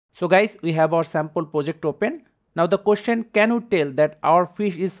So guys, we have our sample project open. Now the question, can you tell that our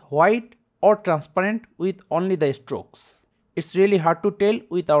fish is white or transparent with only the strokes? It's really hard to tell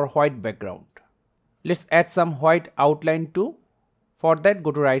with our white background. Let's add some white outline too. For that,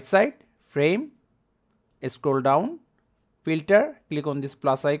 go to right side, frame, scroll down, filter, click on this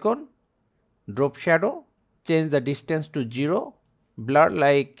plus icon, drop shadow, change the distance to 0, blur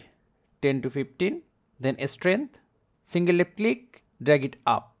like 10 to 15, then strength, single left click, drag it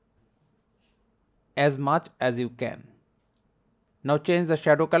up as much as you can. Now change the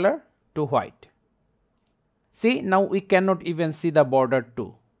shadow color to white. See, now we cannot even see the border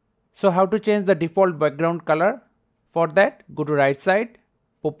too. So how to change the default background color? For that, go to right side,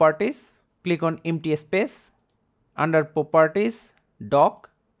 properties, click on empty space. Under properties, dock,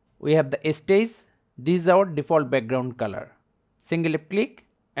 we have the stage. This is our default background color. Single left click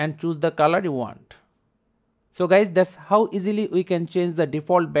and choose the color you want. So guys, that's how easily we can change the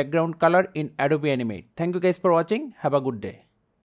default background color in Adobe Animate. Thank you guys for watching. Have a good day.